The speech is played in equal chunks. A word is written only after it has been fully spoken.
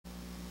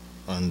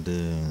And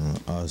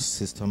as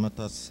Sister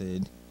Martha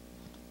said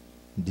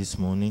this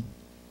morning,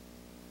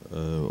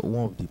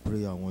 one of the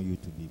prayer I want you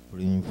to be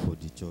praying for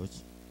the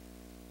church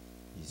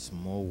is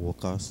more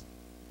workers,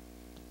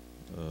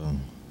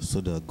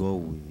 so that God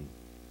will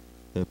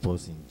help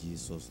us in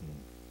Jesus'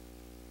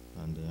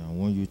 name. And I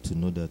want you to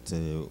know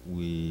that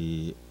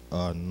we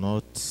are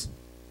not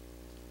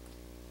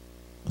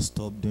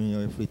stop doing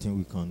everything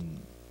we can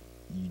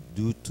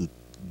do to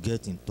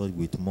get in touch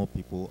with more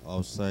people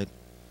outside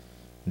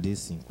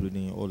this,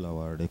 including all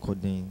our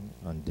recording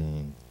and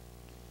then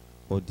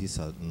all these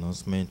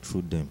announcements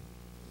through them.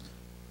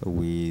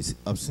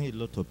 I've seen a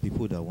lot of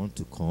people that want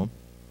to come.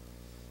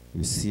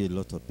 We see a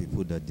lot of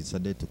people that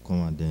decided to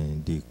come and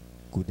then they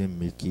couldn't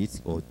make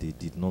it or they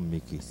did not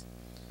make it.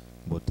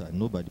 But I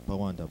know by the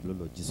power and the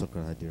blood of Jesus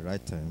Christ, at the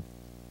right time,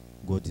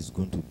 God is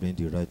going to bring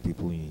the right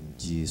people in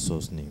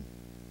Jesus' name.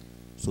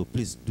 So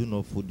please do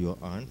not fold your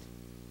hand.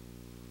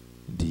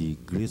 The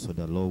grace of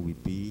the Lord will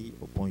be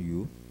upon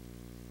you.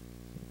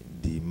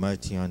 The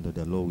mighty hand of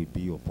the Lord will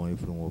be upon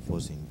every one of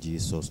us in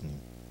Jesus'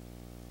 name.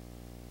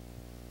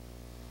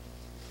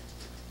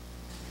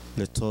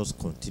 Let us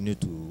continue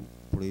to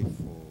pray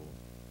for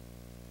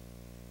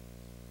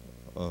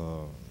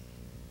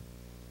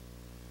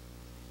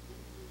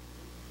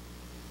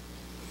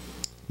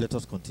let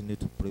us continue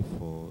to pray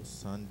for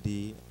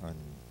Sandy and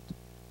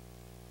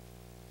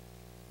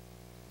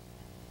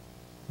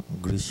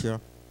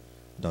Gracia,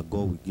 that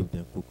God will give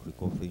them quick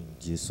recovery in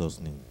Jesus'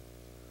 name.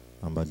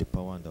 And by the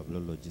power and the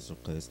blood of Jesus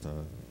Christ,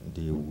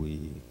 they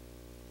will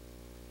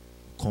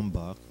come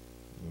back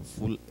in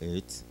full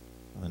health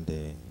and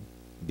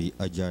be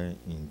agile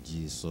in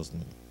Jesus'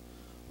 name.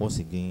 Once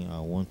again, I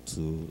want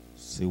to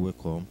say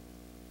welcome.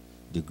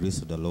 The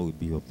grace of the Lord will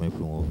be upon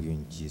every one of you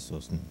in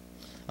Jesus' name.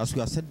 As we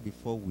have said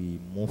before, we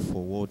move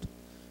forward.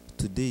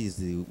 Today is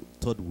the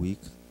third week,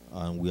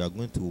 and we are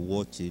going to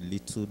watch a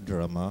little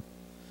drama,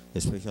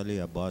 especially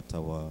about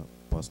our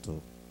pastor,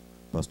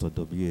 Pastor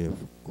W.F.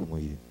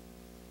 Kumoye.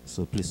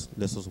 So please,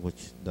 let us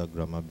watch that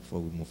drama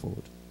before we move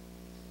forward.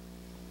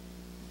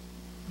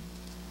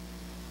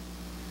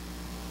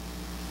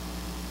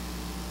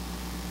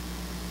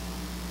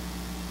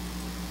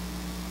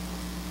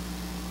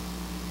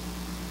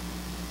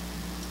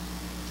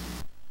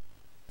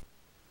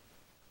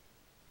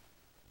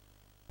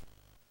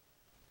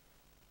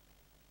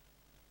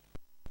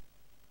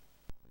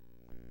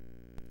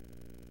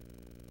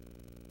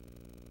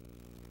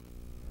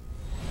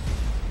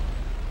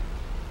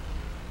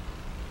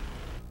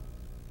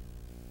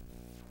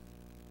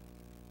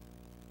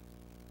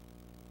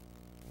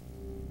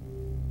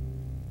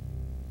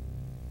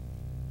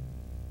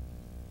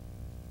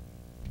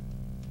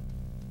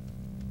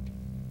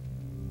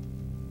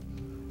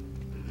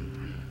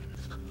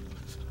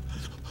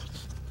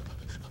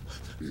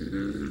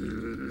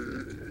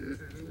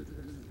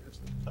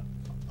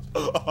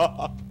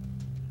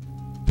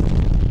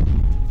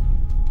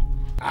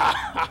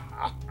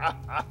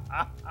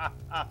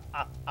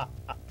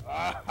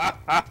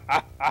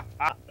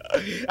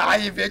 I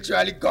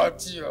eventually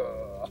got you.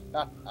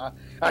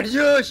 And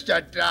you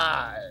shall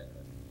die.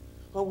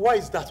 And why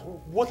is that?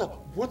 What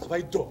have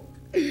I done?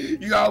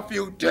 You have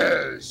few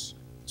days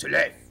to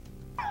live.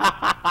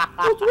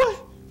 But why?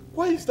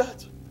 Why is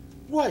that?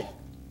 Why?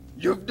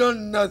 You've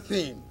done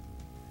nothing.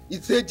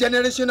 It's a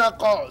generational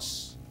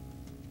curse.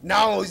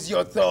 Now is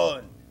your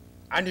turn.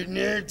 And you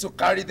need to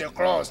carry the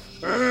cross.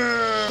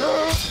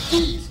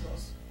 Jesus.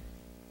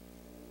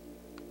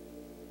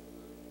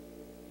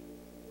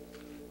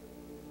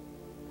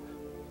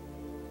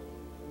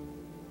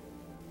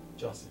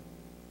 Johnson,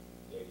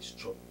 there is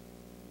trouble.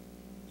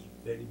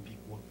 A very big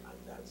one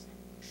at that.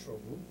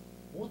 Trouble?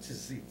 What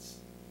is it?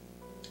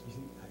 You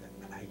see,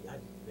 I had a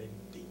very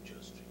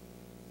dangerous dream.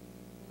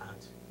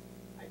 And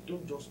I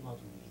don't just know how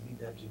to relate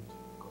that dream to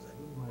you because I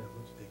don't know how I'm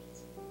going to take it.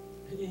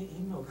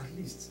 You know, at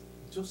least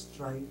just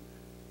try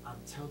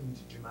and tell me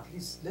the dream. At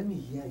least let me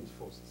hear it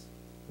first.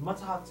 No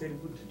matter how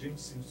terrible the dream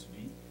seems to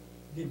be,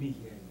 let me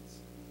hear it.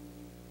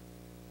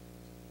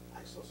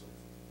 I saw something.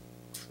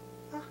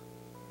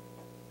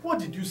 What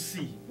did you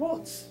see?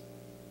 What?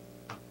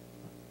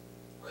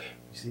 Okay,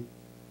 you see,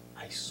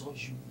 I saw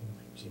you in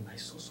my dream. I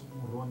saw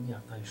someone running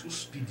after you so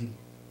speedily.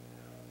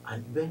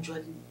 And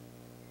eventually,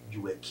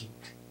 you were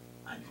kicked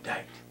and you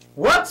died.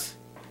 What?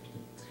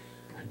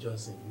 And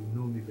Johnson, you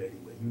know me very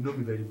well. You know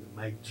me very well.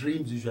 My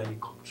dreams usually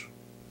come true.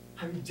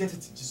 I reject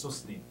it in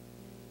Jesus' name.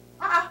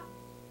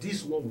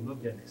 This one will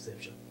not be an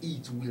exception.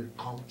 It will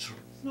come true.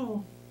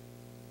 No.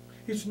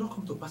 It will not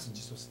come to pass in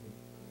Jesus' name.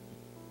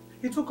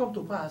 It will come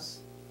to pass.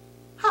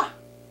 Ha!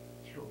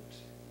 Lord.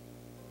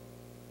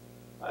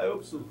 I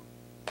hope so.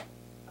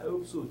 I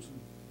hope so too.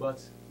 But,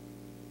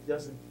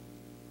 Johnson,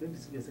 let me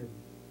see yourself.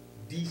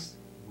 This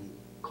will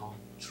come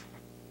true.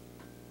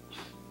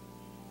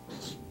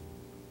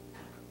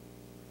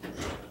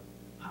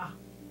 Ha!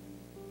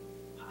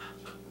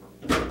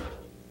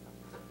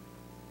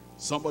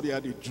 Somebody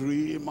had a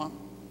dream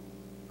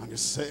and he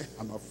said,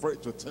 I'm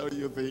afraid to tell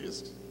you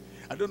this.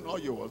 I don't know how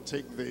you will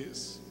take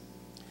this.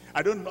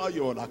 I don't know how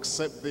you will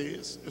accept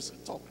this. You say,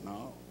 talk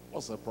now.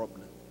 What's the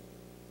problem?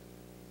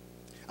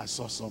 I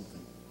saw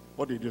something.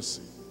 What did you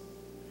see?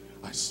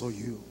 I saw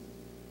you.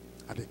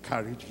 And they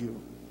carried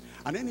you.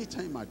 And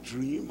anytime I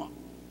dream,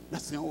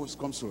 that thing always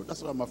comes through.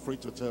 That's what I'm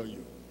afraid to tell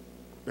you.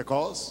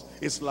 Because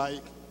it's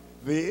like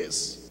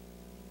this.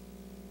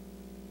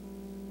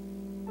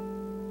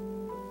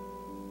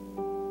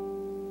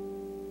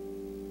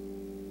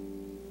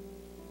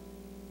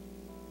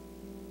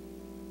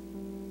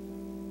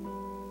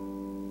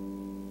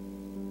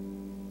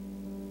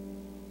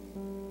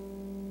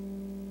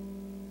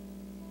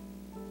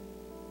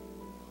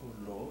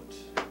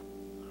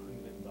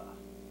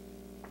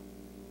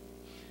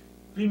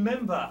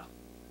 Remember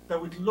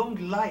that with long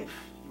life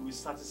you will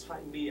satisfy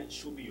me and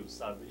show me your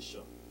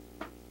salvation.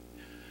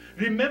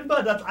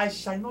 Remember that I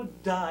shall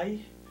not die,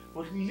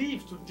 but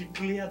live to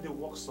declare the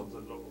works of the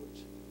Lord.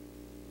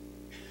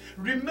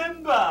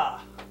 Remember,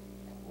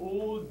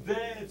 O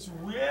death,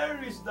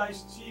 where is thy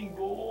sting?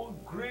 O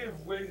grave,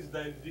 where is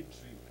thy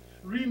victory?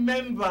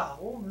 Remember,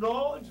 O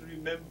Lord,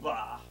 remember.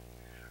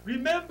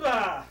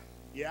 Remember.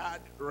 He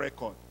had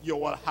record. You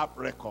will have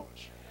record.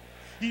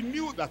 He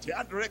knew that he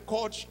had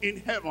records in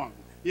heaven.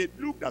 He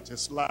looked at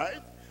his life,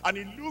 and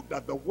he looked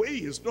at the way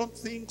he's done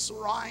things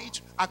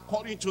right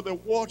according to the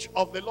word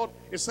of the Lord.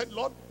 He said,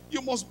 Lord,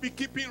 you must be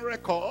keeping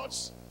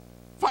records.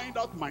 Find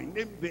out my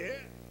name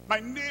there. My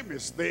name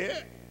is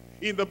there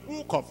in the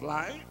book of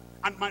life,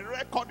 and my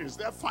record is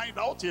there. Find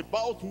out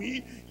about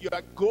me. You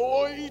are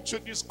going to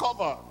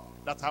discover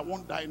that I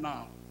won't die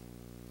now.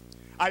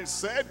 I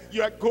said,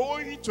 you are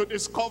going to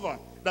discover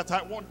that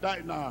I won't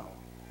die now.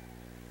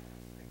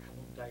 I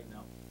won't die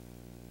now.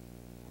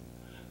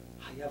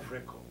 I have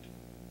record.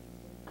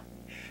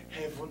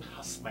 Heaven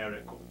has my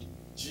record.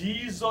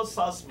 Jesus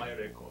has my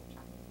record.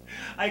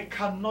 I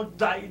cannot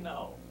die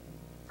now.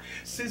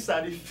 Since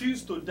I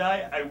refuse to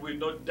die, I will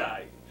not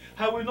die.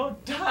 I will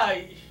not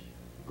die.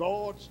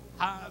 God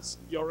has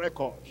your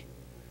record.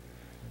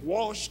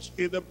 Washed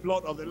in the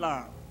blood of the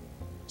Lamb.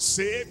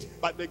 Saved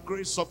by the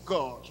grace of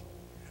God.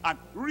 And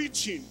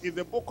reaching in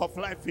the book of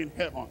life in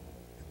heaven.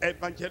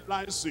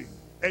 Evangelizing,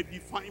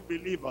 edifying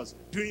believers,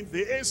 doing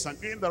this and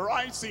doing the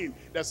right thing.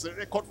 There's a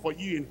record for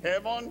you in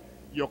heaven.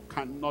 You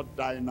cannot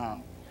die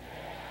now.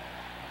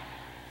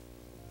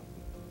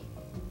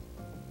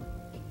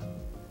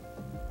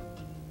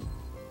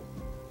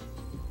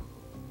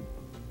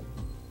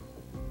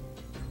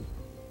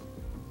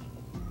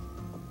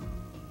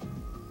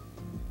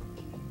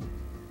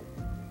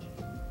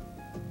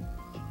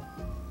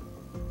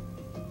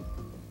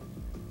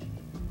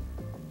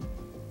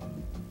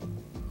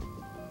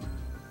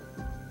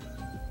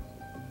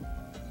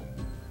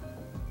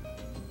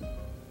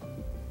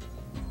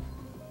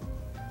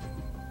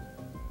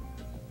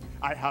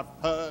 I have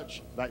heard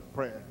thy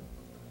prayer.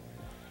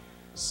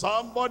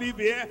 Somebody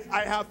there,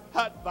 I have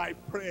heard thy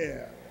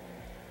prayer.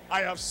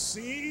 I have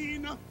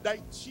seen thy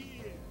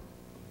tear.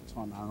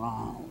 Turn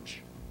around.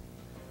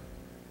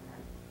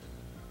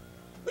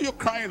 Are you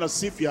crying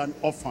as if you're an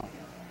orphan?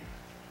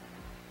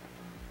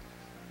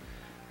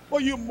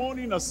 Are you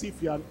mourning as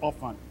if you're an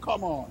orphan?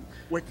 Come on,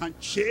 we can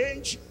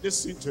change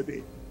this thing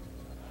today.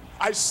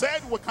 I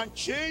said we can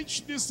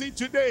change this thing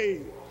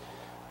today.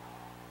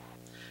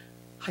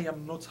 I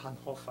am not an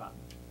orphan.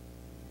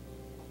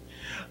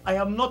 I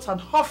am not an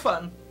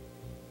orphan.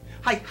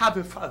 I have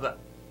a father.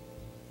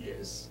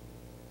 Yes.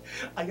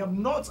 I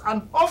am not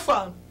an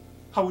orphan.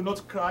 I will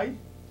not cry.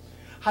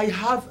 I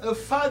have a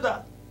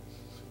father.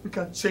 We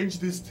can change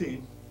this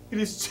thing. It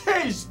is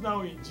changed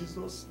now in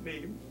Jesus'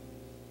 name.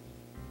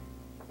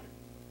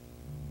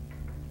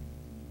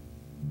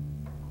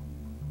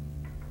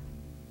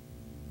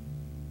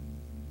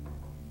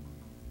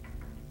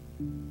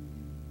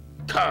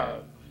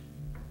 Come.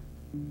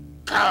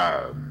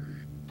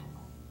 Come.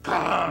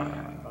 Come.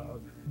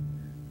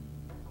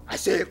 I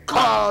say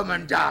come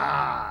and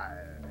die.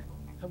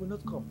 I will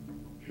not come.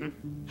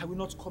 I will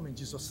not come in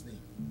Jesus'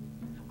 name.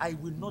 I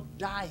will not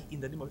die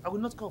in the name of... I will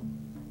not come.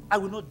 I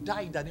will not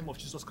die in the name of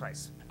Jesus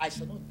Christ. I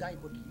shall not die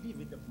but live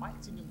in the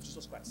mighty name of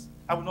Jesus Christ.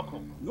 I will not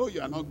come. No, you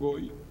are not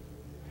going.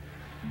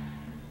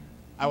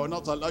 I will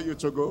not allow you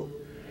to go.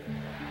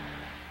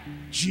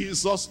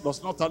 Jesus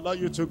does not allow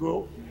you to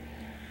go.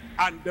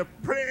 And the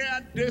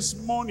prayer this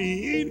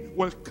morning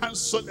will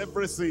cancel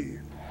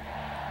everything.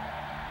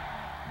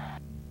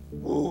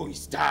 Who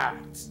is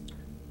that?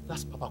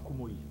 That's Papa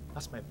Kumoyi.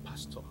 That's my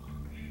pastor.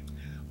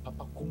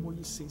 Papa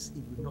Kumoyi says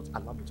he will not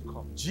allow me to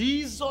come.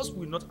 Jesus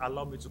will not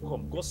allow me to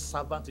come. God's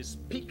servant is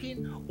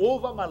speaking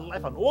over my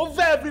life and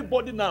over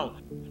everybody now.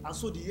 And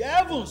so the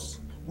heavens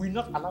will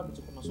not allow me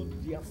to come. And so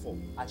therefore,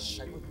 I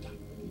shall not die.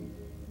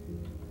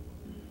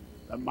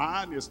 The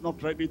man is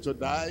not ready to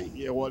die.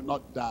 He will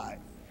not die.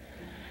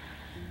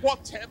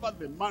 Whatever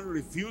the man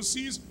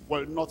refuses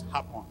will not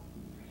happen.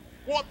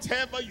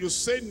 Whatever you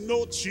say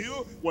no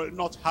to will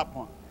not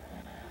happen.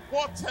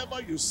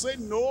 Whatever you say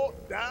no,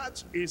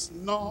 that is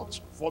not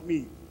for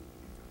me.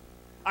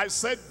 I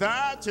said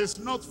that is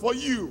not for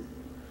you.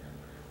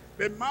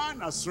 The man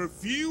has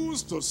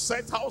refused to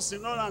set house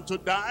in order to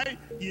die.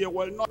 He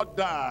will not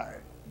die.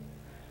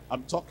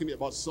 I'm talking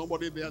about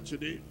somebody there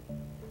today.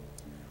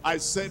 I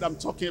said I'm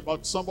talking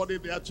about somebody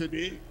there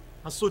today.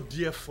 And so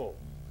therefore,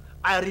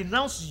 I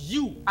renounce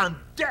you and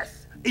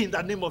death in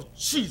the name of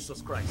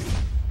Jesus Christ.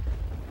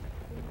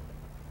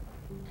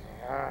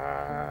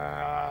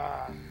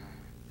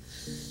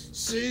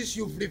 Since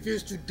you've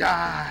refused to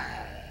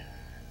die,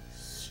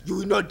 you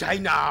will not die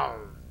now.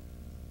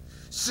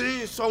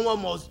 Since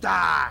someone must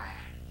die,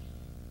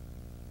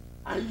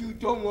 and you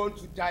don't want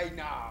to die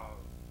now,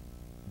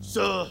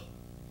 so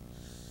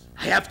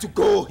I have to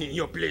go in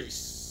your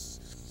place.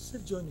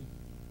 Save Johnny.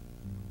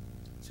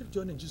 Save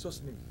Johnny in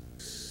Jesus' name.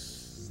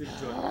 Save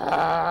Johnny.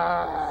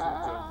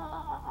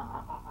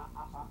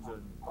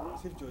 Save Johnny.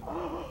 Save Johnny.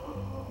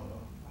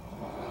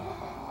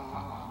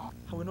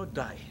 I will not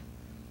die,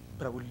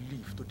 but I will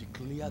live to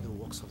declare the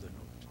works of the Lord.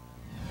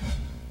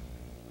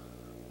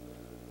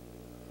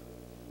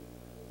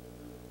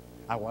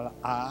 I will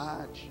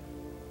add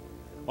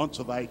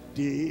unto thy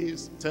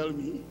days, tell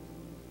me,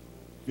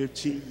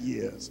 15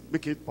 years.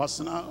 Make it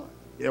personal.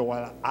 I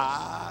will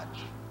add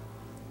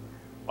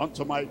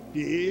unto my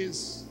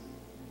days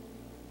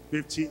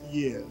 15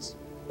 years.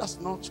 That's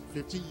not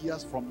 15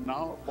 years from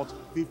now, but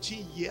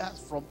 15 years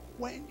from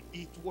when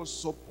it was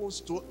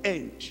supposed to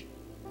end.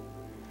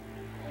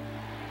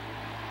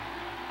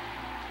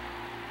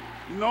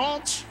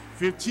 Not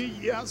 15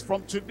 years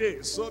from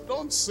today. So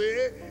don't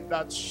say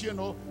that, you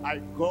know, I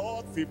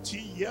got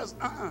 15 years.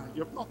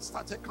 You've not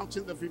started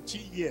counting the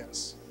 15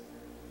 years.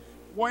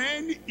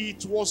 When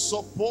it was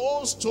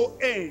supposed to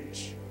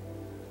end,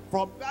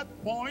 from that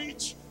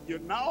point, you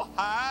now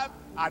have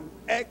an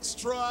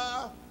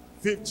extra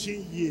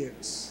 15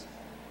 years.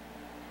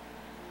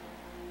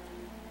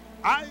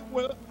 I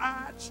will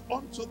add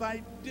unto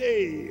thy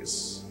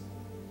days.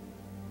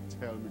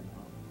 Tell me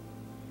how.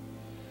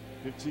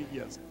 15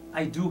 years.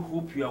 I do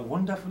hope you are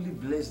wonderfully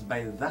blessed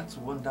by that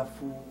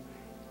wonderful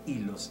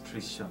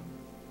illustration.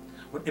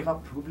 Whatever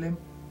problem,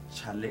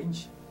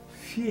 challenge,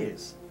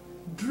 fears,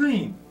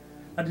 dream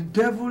that the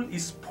devil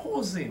is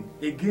posing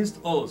against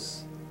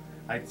us,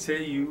 I tell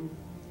you,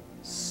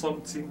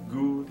 something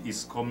good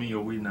is coming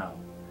your way now.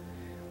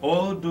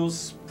 All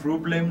those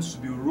problems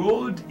will be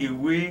rolled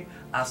away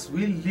as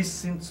we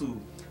listen to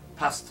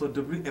Pastor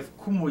W.F.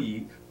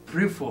 Kumoyi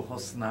pray for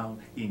us now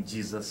in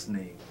Jesus'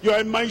 name. You are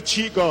a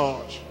mighty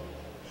God.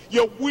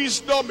 Your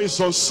wisdom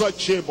is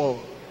unsearchable.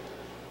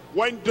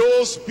 When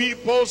those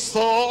people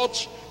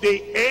thought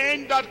the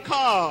end had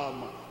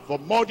come for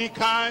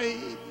Mordecai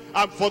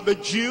and for the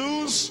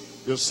Jews,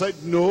 you said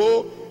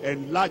no,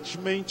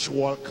 enlargement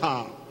will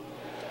come.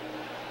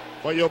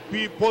 For your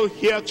people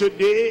here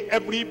today,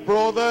 every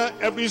brother,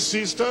 every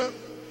sister,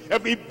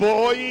 every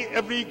boy,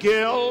 every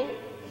girl,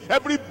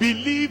 every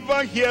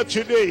believer here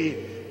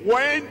today,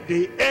 when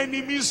the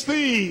enemies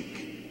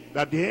think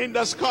that the end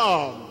has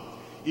come,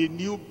 a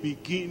new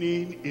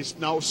beginning is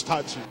now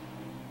starting.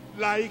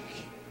 Like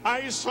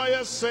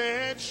Isaiah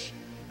said,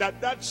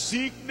 that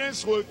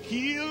sickness will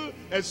kill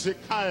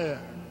Ezekiel.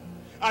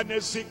 And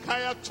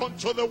Ezekiel turned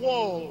to the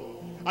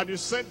wall and he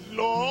said,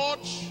 Lord,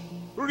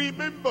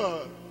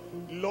 remember.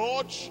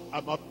 Lord,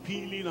 I'm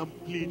appealing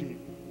and pleading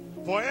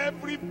for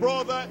every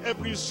brother,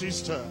 every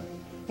sister,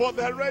 for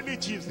their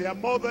relatives, their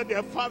mother,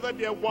 their father,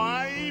 their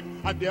wife,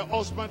 and their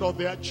husband or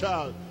their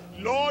child.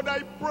 Lord,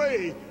 I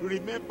pray,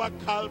 remember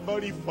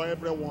Calvary for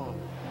everyone.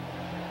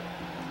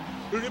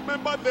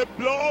 Remember the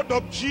blood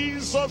of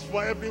Jesus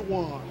for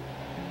everyone.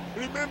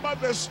 Remember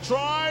the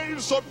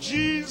stripes of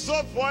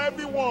Jesus for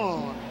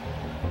everyone.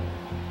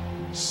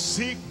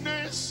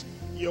 Sickness,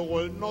 you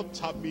will not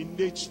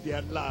terminate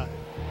their life.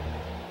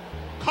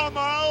 Come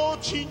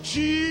out in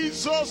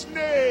Jesus'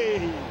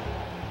 name.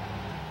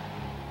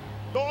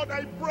 Lord,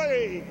 I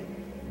pray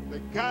the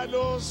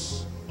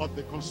gallows of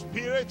the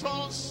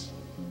conspirators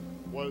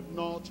will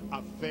not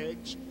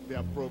affect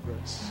their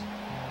progress.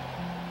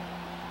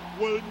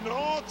 Will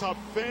not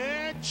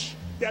affect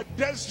their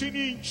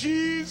destiny in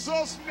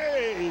Jesus'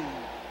 name.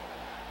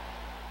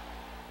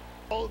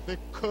 All the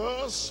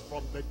curse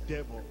from the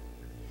devil,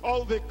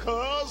 all the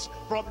curse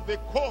from the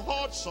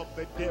cohorts of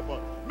the devil,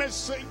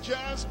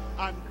 messengers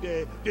and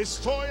the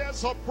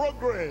destroyers of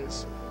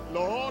progress,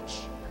 Lord,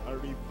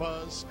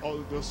 reverse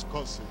all those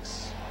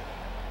curses.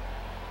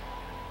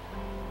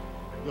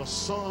 Your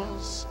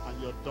sons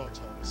and your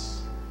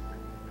daughters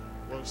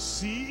will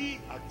see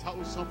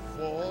 1,000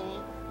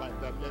 fall by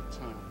their left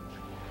hand,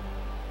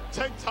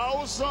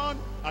 10,000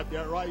 at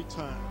their right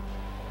hand.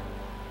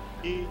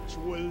 It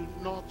will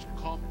not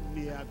come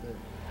near them.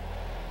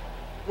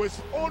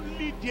 With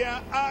only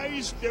their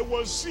eyes they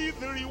will see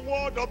the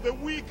reward of the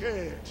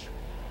wicked.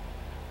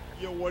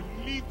 You will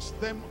lift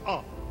them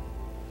up.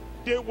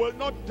 They will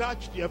not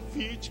dash their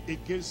feet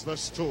against the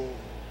stone.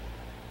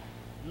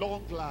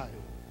 Long life,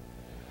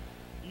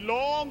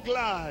 long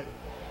life,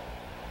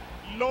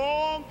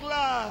 long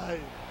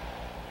life.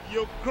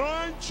 You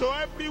grant to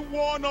every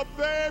one of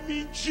them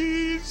in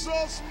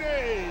Jesus'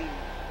 name.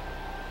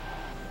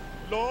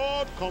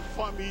 Lord,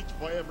 confirm it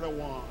for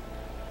everyone.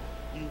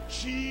 In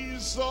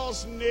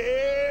Jesus'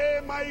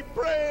 name I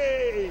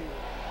pray.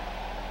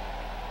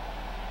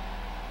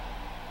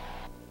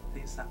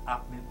 Things are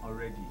happening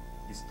already.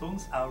 The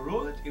stones are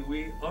rolled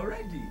away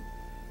already.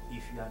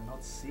 If you are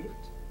not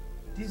saved,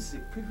 this is a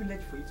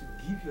privilege for you to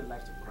give your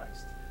life to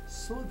Christ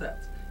so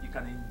that you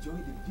can enjoy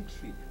the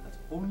victory that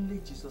only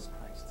Jesus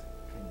Christ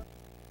can give.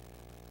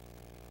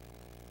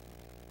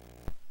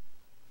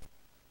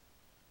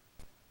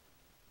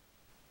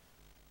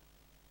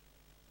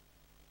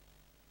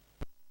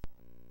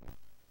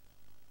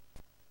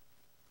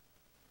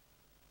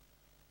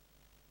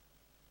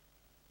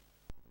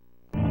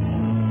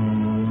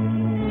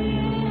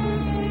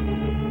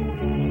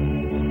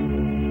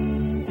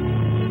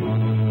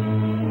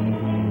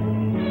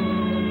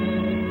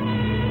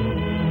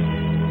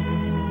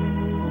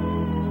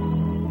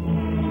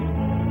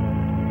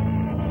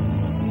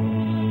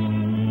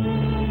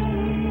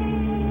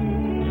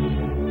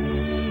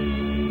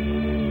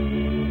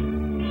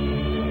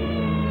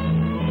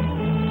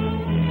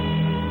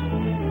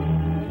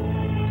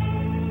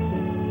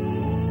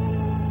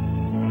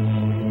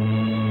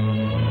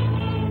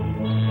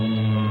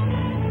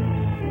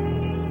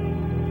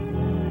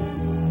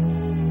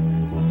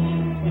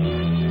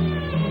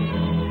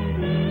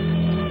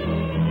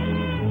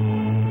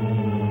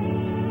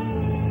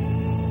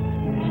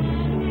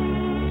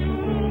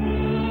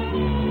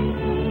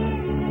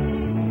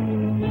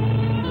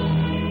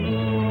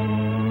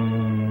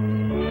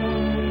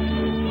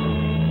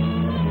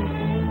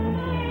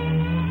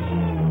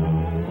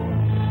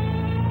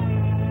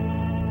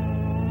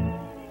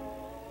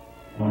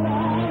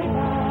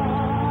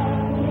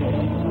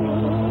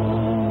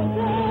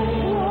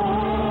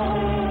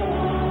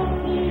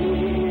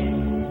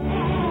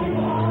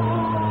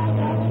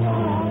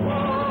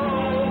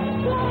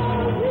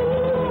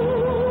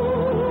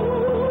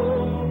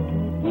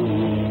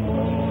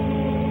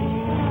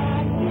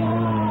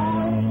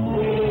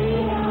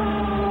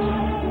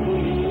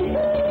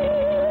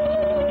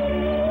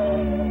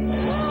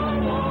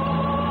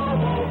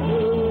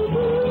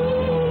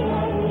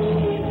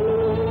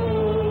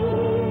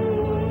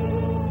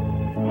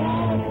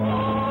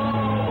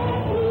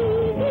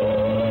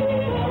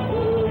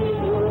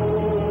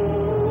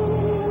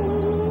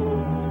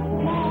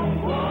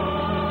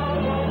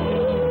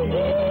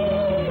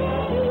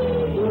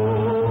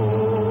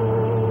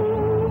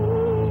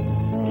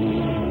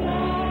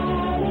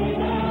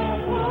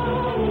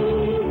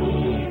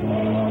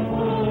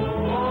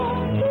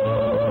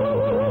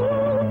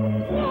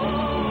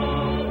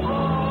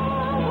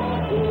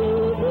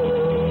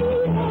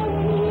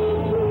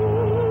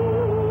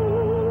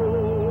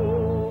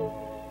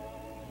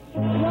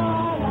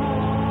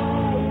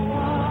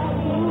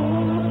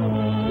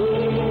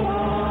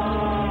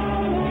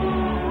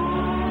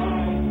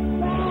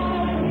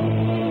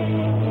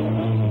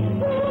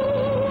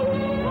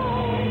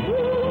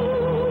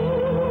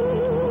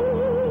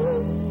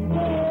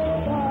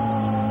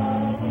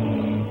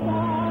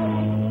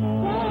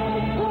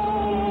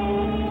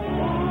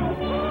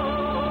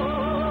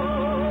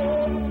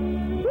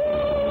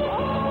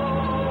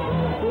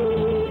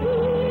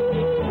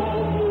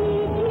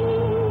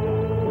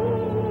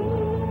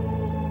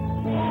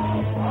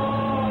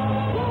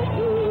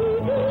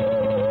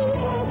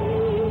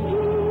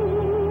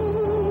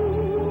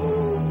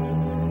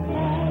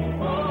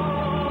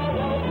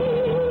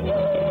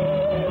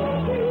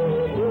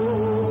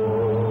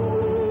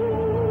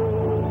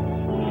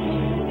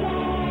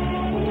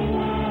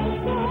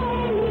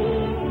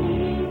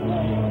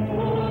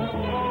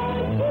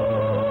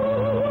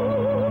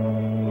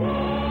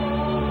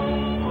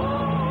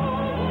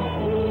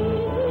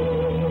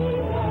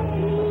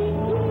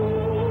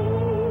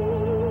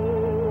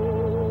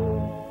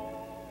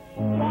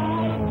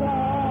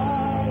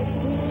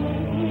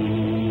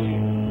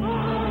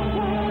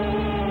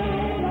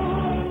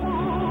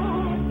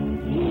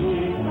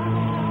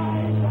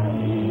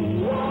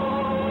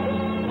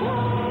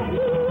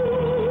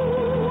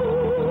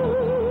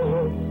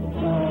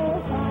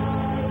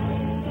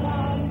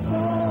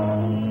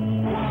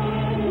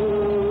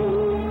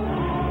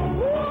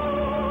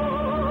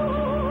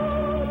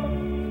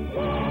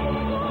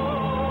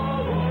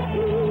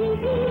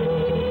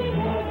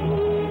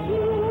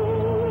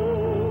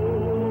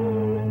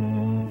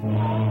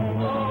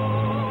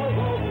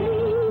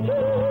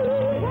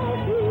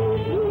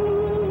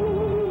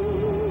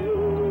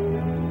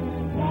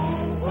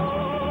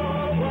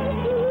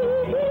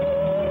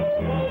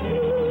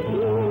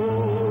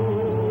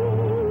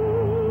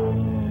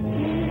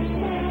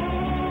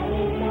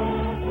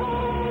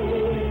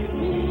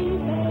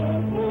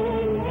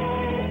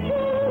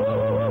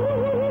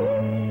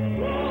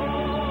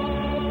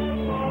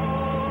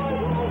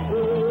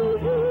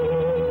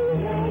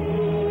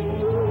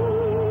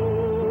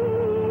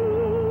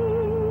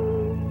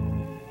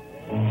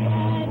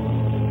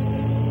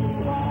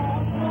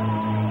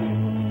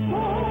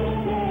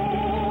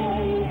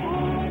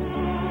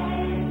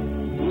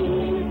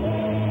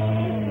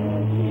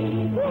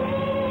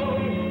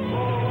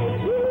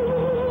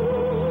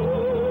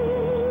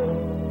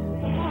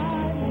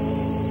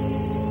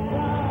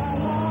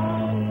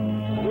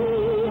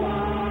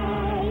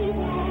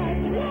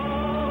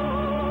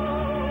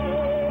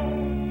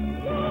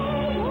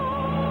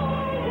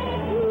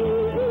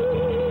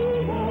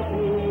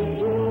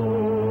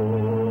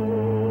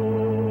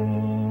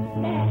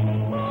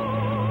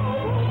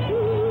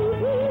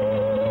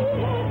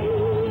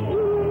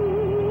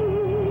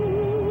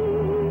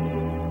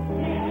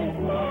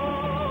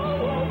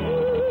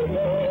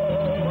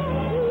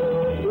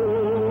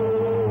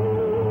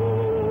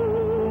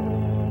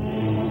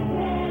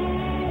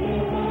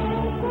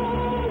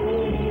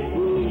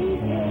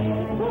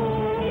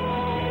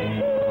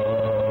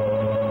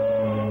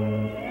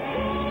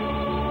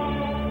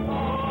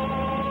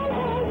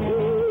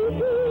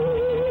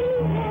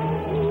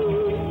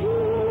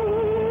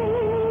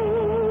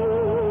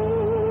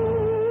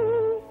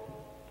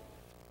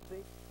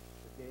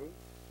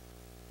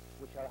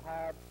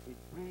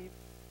 brief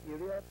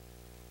period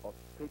of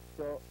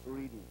scripture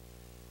reading.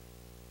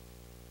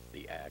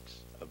 The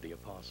Acts of the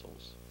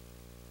Apostles.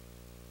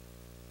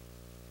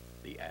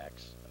 The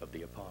Acts of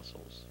the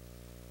Apostles.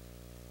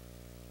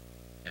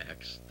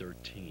 Acts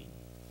 13.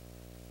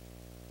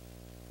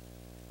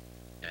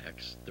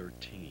 Acts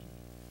 13.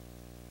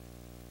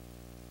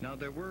 Now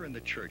there were in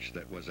the church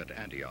that was at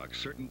Antioch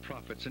certain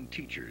prophets and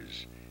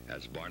teachers,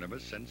 as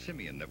Barnabas and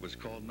Simeon that was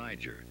called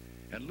Niger,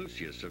 and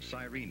Lucius of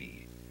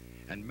Cyrene,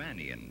 and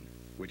Manaen,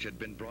 which had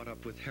been brought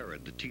up with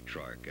Herod the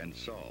Tetrarch, and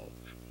Saul.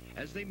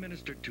 As they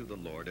ministered to the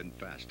Lord and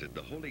fasted,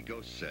 the Holy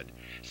Ghost said,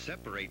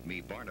 Separate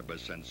me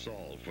Barnabas and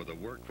Saul for the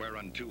work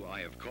whereunto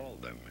I have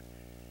called them.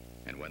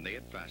 And when they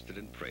had fasted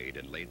and prayed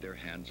and laid their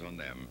hands on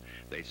them,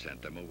 they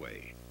sent them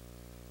away.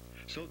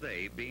 So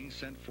they, being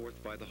sent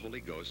forth by the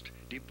Holy Ghost,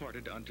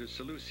 departed unto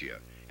Seleucia,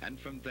 and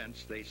from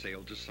thence they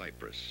sailed to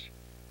Cyprus.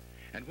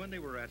 And when they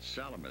were at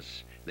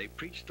Salamis, they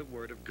preached the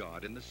word of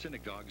God in the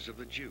synagogues of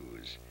the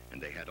Jews,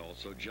 and they had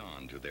also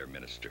John to their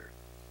minister.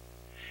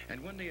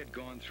 And when they had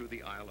gone through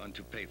the isle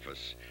unto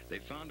Paphos, they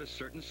found a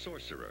certain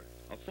sorcerer,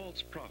 a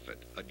false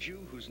prophet, a Jew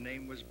whose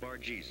name was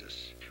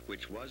Bar-Jesus,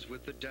 which was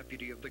with the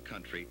deputy of the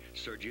country,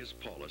 Sergius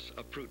Paulus,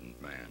 a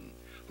prudent man,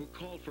 who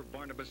called for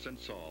Barnabas and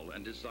Saul,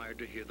 and desired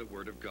to hear the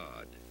word of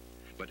God.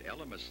 But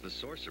Elymas the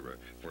sorcerer,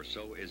 for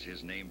so is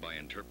his name by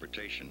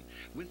interpretation,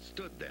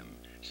 withstood them,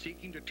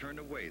 seeking to turn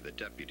away the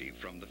deputy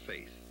from the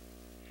faith.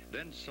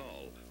 Then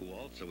Saul, who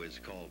also is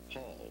called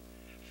Paul,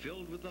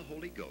 filled with the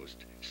Holy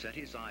Ghost, set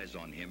his eyes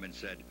on him and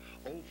said,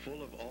 O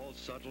full of all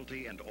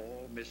subtlety and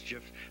all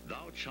mischief,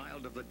 thou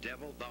child of the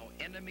devil, thou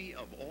enemy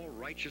of all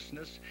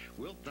righteousness,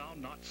 wilt thou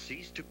not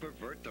cease to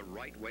pervert the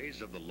right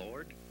ways of the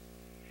Lord?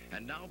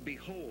 And now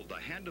behold, the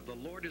hand of the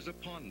Lord is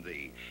upon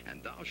thee,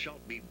 and thou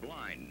shalt be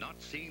blind, not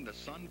seeing the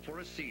sun for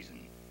a season.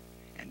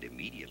 And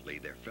immediately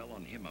there fell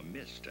on him a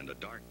mist and a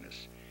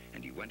darkness,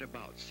 and he went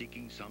about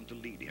seeking some to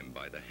lead him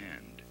by the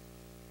hand.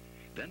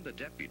 Then the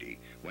deputy,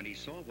 when he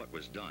saw what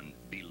was done,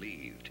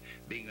 believed,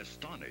 being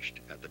astonished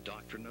at the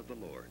doctrine of the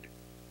Lord.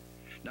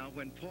 Now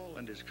when Paul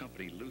and his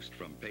company loosed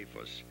from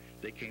Paphos,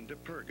 they came to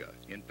Perga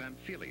in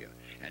Pamphylia,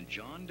 and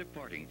John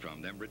departing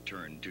from them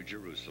returned to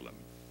Jerusalem.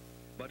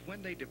 But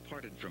when they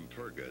departed from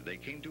Perga, they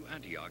came to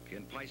Antioch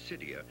in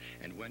Pisidia,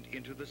 and went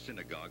into the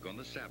synagogue on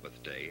the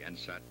Sabbath day, and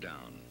sat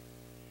down.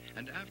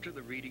 And after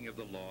the reading of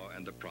the law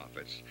and the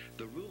prophets,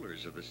 the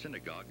rulers of the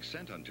synagogue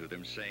sent unto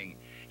them, saying,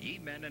 Ye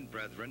men and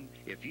brethren,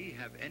 if ye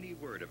have any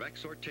word of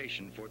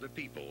exhortation for the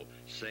people,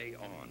 say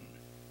on.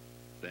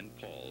 Then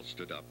Paul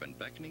stood up, and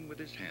beckoning with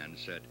his hand,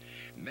 said,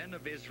 Men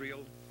of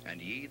Israel,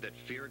 and ye that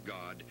fear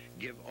God,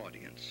 give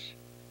audience.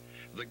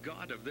 The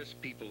God of this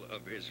people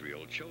of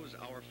Israel chose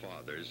our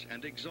fathers,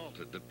 and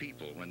exalted the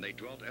people when they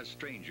dwelt as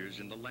strangers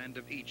in the land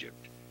of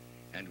Egypt,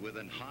 and with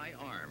an high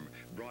arm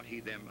brought he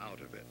them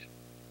out of it.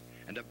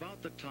 And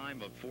about the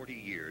time of 40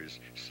 years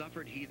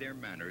suffered he their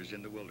manners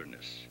in the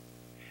wilderness.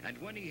 And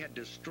when he had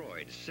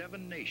destroyed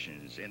 7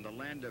 nations in the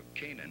land of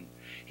Canaan,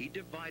 he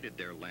divided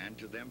their land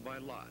to them by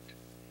lot.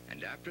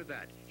 And after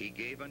that he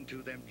gave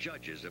unto them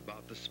judges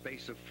about the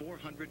space of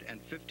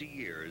 450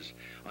 years,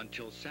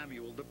 until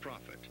Samuel the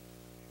prophet.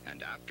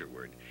 And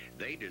afterward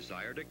they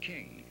desired a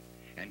king.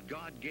 And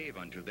God gave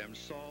unto them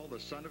Saul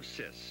the son of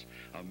Cis,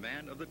 a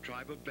man of the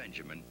tribe of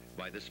Benjamin,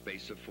 by the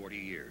space of 40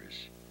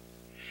 years.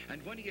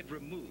 And when he had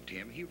removed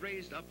him, he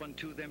raised up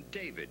unto them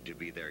David to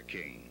be their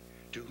king,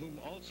 to whom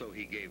also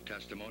he gave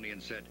testimony,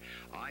 and said,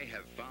 I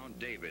have found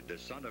David the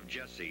son of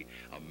Jesse,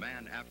 a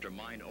man after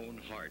mine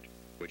own heart,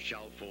 which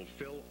shall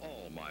fulfill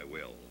all my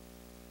will.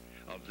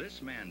 Of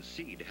this man's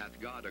seed hath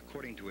God,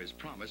 according to his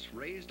promise,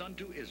 raised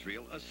unto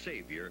Israel a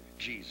Savior,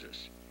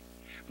 Jesus.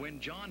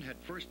 When John had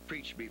first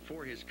preached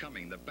before his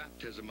coming the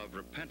baptism of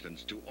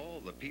repentance to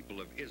all the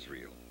people of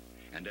Israel,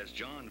 and as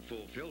John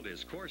fulfilled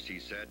his course, he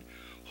said,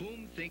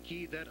 Whom think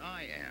ye that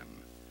I am?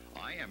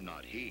 I am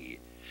not he.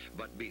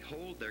 But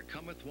behold, there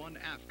cometh one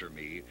after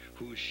me,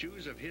 whose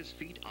shoes of his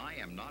feet I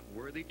am not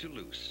worthy to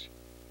loose.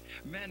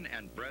 Men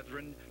and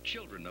brethren,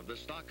 children of the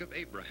stock of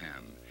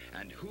Abraham,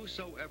 and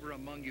whosoever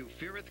among you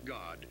feareth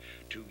God,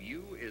 to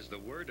you is the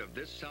word of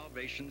this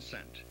salvation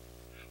sent.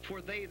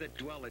 For they that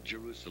dwell at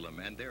Jerusalem,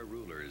 and their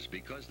rulers,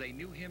 because they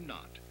knew him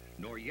not,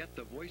 nor yet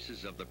the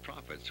voices of the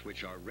prophets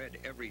which are read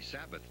every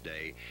Sabbath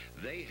day,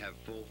 they have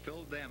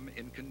fulfilled them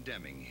in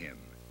condemning him.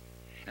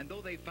 And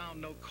though they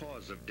found no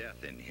cause of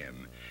death in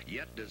him,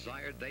 yet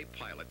desired they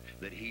Pilate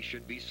that he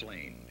should be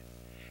slain.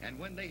 And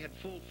when they had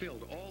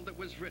fulfilled all that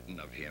was written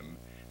of him,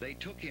 they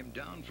took him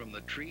down from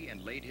the tree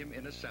and laid him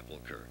in a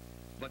sepulchre.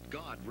 But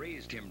God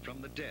raised him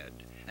from the dead,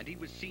 and he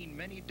was seen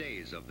many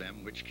days of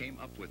them which came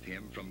up with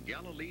him from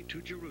Galilee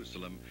to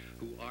Jerusalem,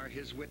 who are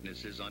his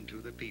witnesses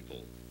unto the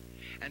people.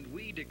 And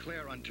we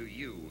declare unto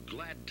you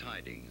glad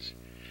tidings,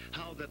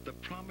 how that the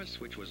promise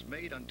which was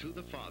made unto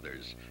the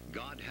fathers,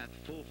 God hath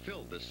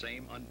fulfilled the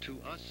same unto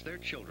us their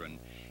children,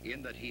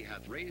 in that he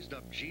hath raised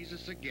up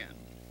Jesus again,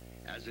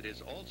 as it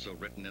is also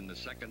written in the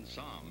 2nd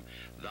Psalm,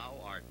 Thou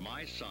art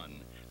my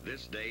son,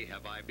 this day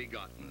have I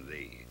begotten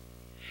thee.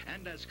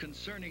 And as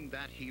concerning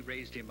that he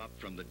raised him up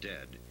from the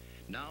dead,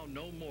 now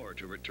no more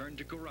to return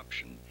to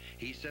corruption,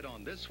 he said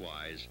on this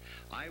wise,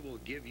 I will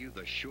give you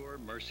the sure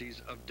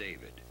mercies of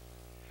David.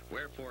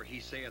 Wherefore he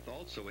saith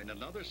also in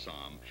another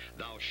psalm,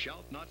 Thou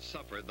shalt not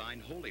suffer thine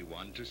Holy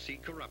One to see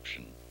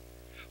corruption.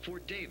 For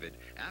David,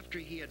 after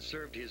he had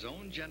served his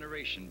own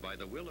generation by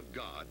the will of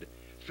God,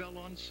 fell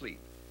on sleep,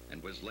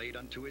 and was laid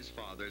unto his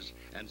fathers,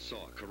 and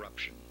saw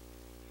corruption.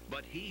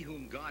 But he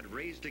whom God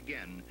raised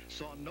again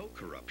saw no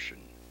corruption.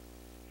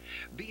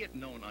 Be it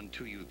known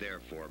unto you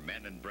therefore,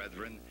 men and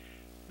brethren,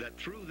 that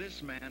through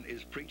this man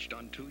is preached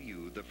unto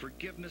you the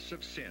forgiveness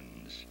of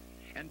sins,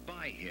 and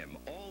by him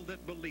all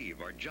that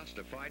believe are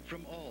justified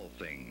from all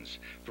things,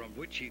 from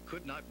which ye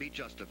could not be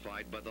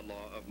justified by the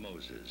law of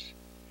Moses.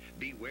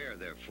 Beware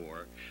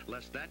therefore,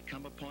 lest that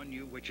come upon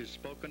you which is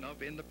spoken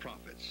of in the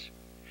prophets.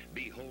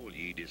 Behold,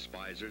 ye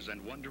despisers,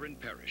 and wonder and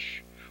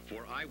perish.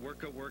 For I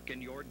work a work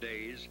in your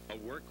days, a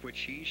work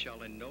which ye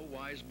shall in no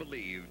wise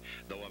believe,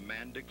 though a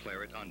man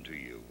declare it unto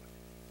you.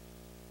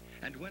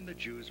 And when the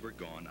Jews were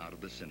gone out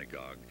of the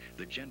synagogue,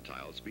 the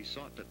Gentiles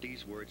besought that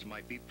these words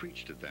might be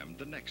preached to them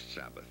the next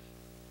Sabbath.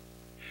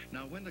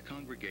 Now when the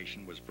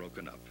congregation was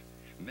broken up,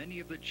 many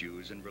of the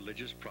Jews and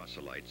religious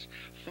proselytes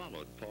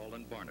followed Paul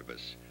and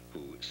Barnabas,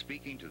 who,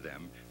 speaking to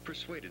them,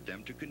 persuaded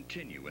them to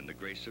continue in the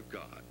grace of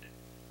God.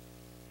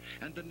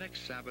 And the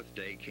next Sabbath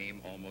day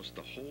came almost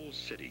the whole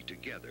city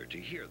together to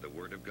hear the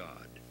word of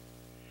God.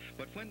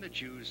 But when the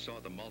Jews saw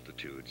the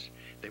multitudes,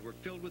 they were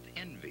filled with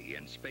envy,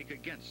 and spake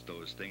against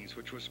those things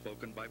which were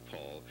spoken by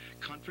Paul,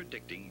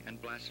 contradicting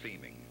and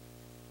blaspheming.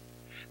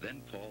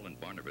 Then Paul and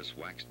Barnabas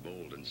waxed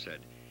bold, and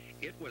said,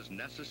 It was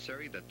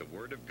necessary that the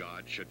word of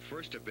God should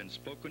first have been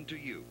spoken to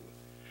you.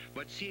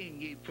 But seeing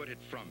ye put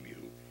it from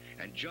you,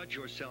 and judge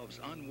yourselves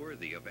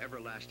unworthy of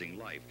everlasting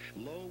life,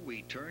 lo,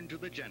 we turn to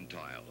the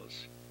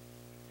Gentiles.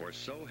 For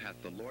so hath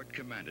the Lord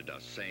commanded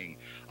us, saying,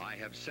 I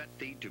have set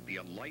thee to be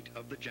a light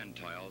of the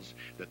Gentiles,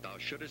 that thou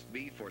shouldest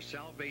be for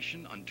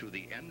salvation unto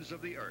the ends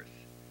of the earth.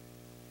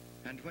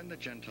 And when the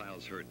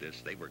Gentiles heard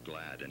this, they were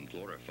glad, and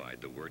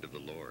glorified the word of the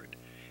Lord.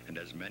 And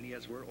as many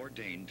as were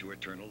ordained to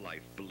eternal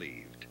life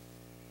believed.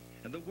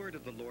 And the word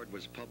of the Lord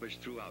was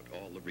published throughout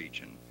all the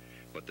region.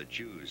 But the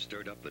Jews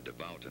stirred up the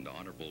devout and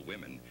honorable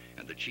women,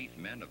 and the chief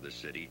men of the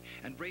city,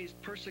 and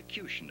raised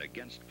persecution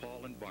against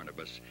Paul and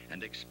Barnabas,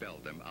 and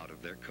expelled them out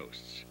of their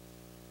coasts.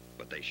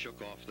 But they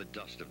shook off the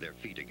dust of their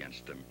feet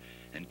against them,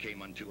 and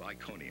came unto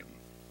Iconium.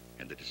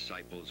 And the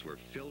disciples were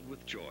filled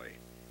with joy,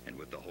 and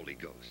with the Holy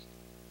Ghost.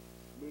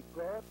 May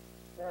God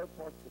help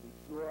us to be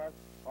doers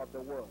of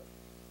the word.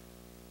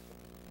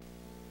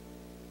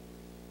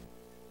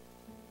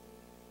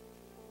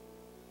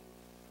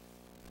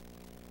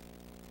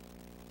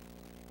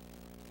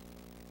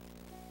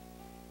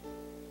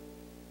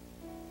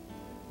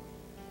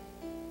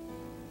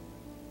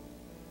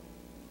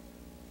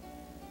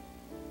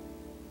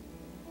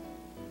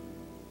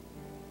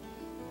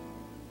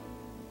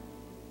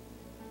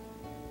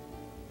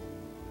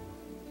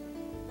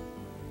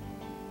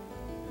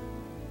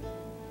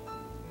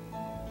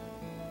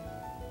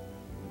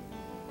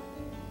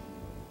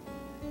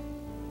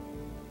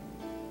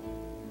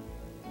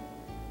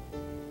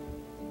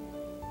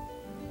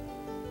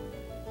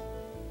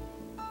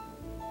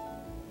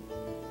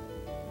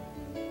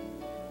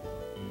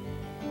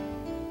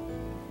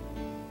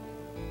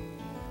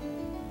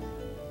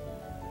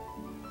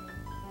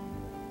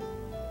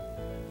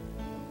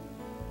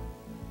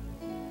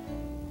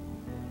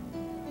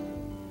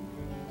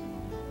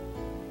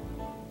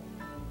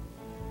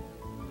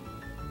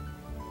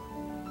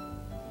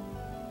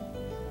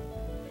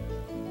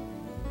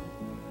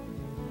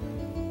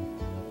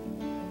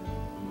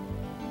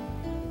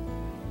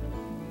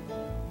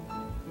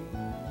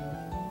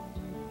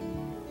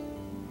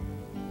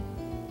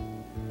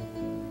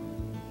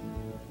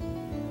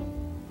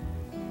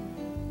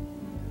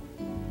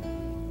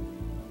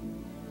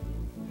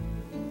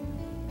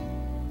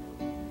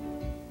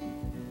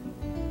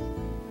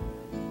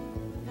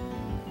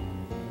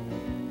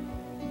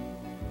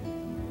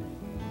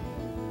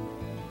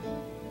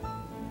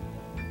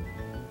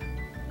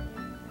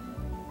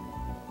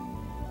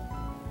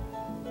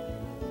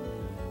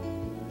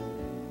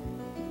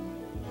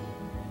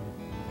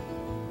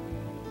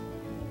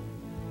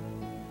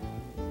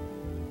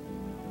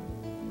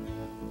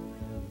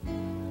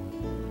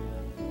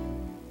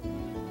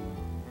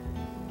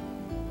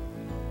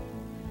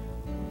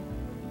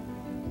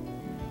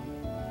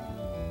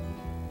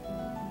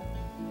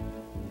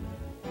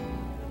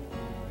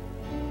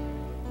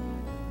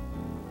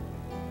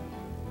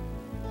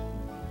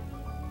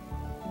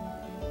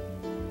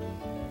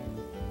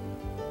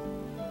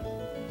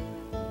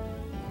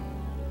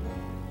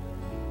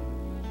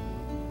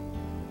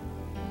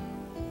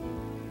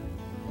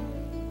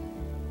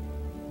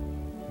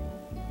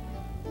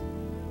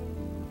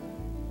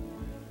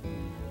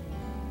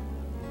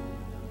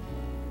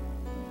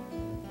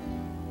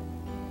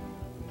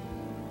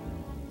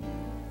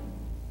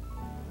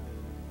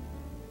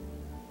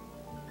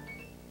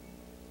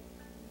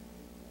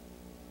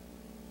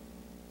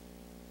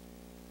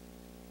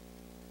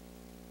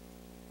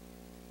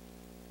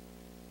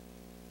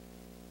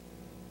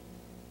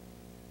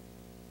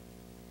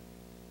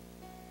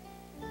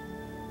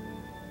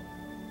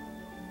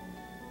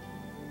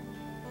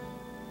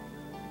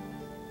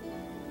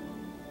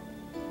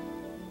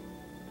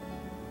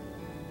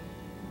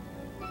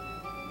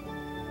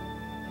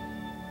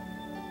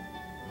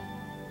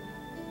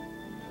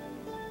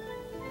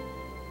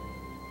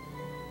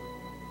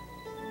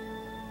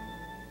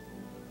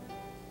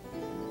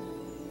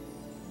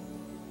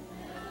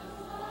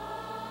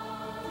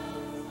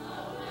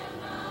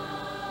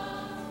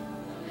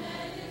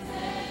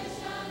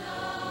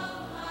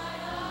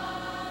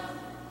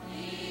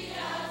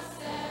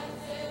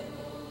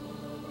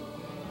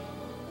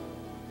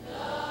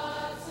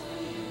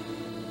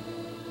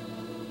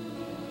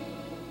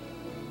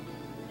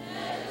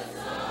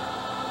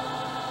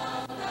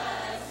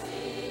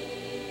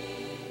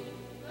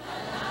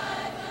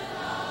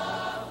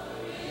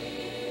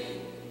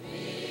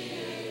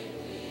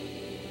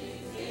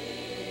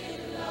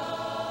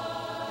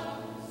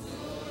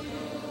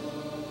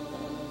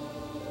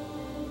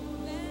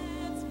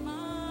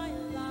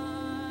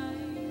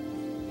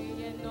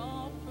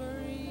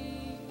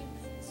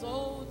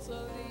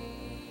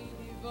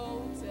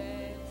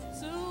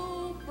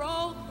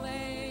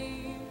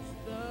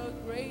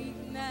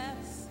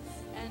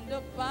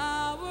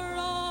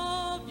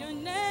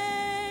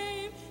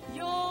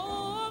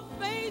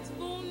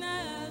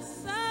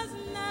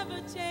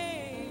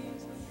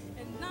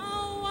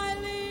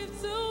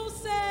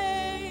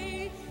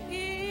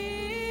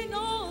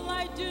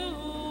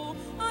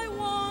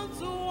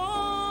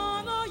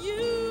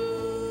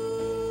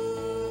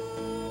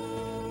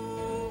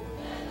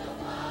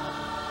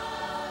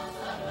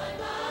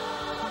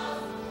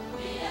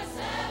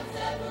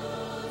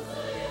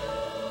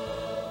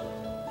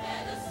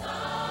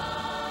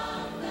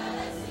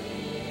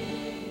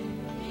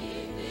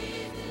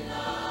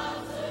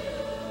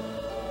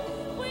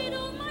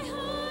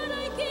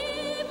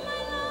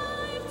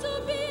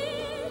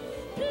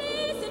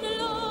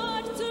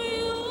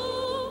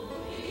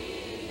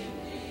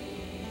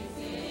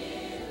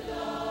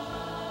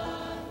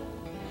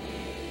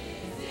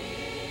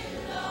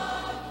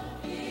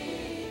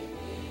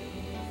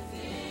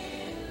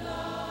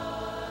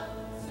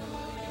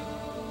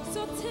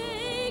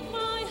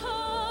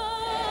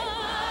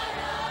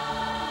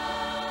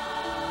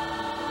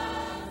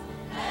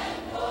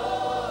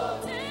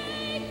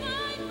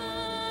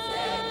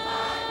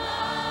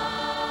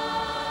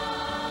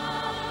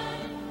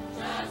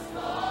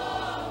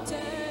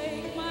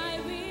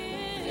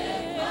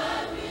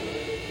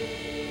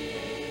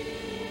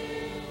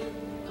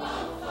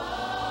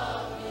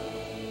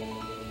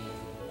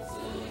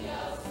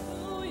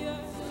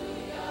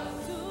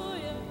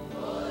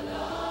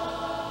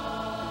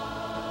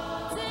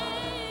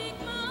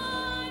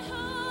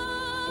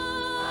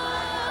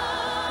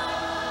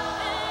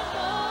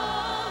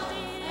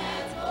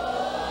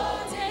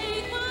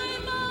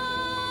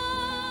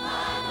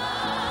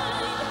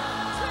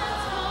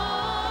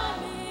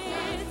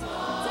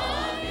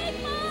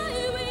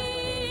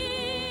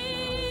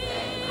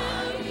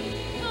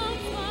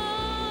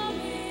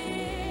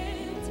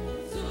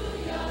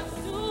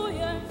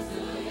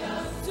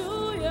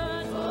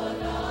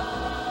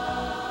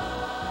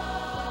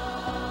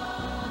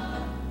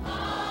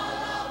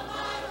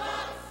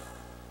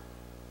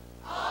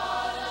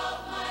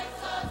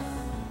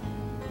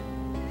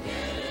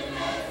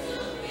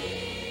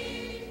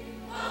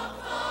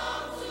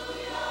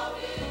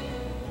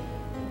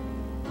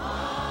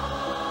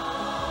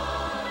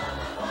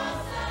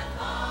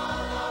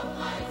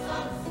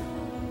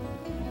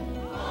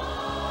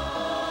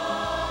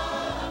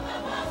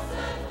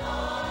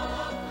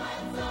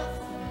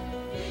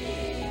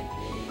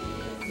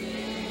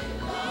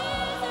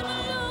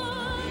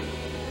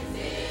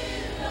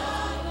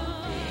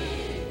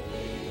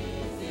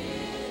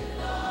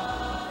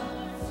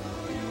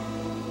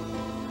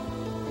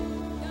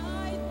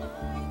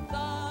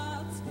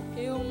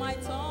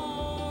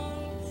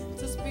 tongue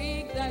to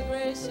speak thy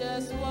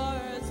gracious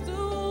words.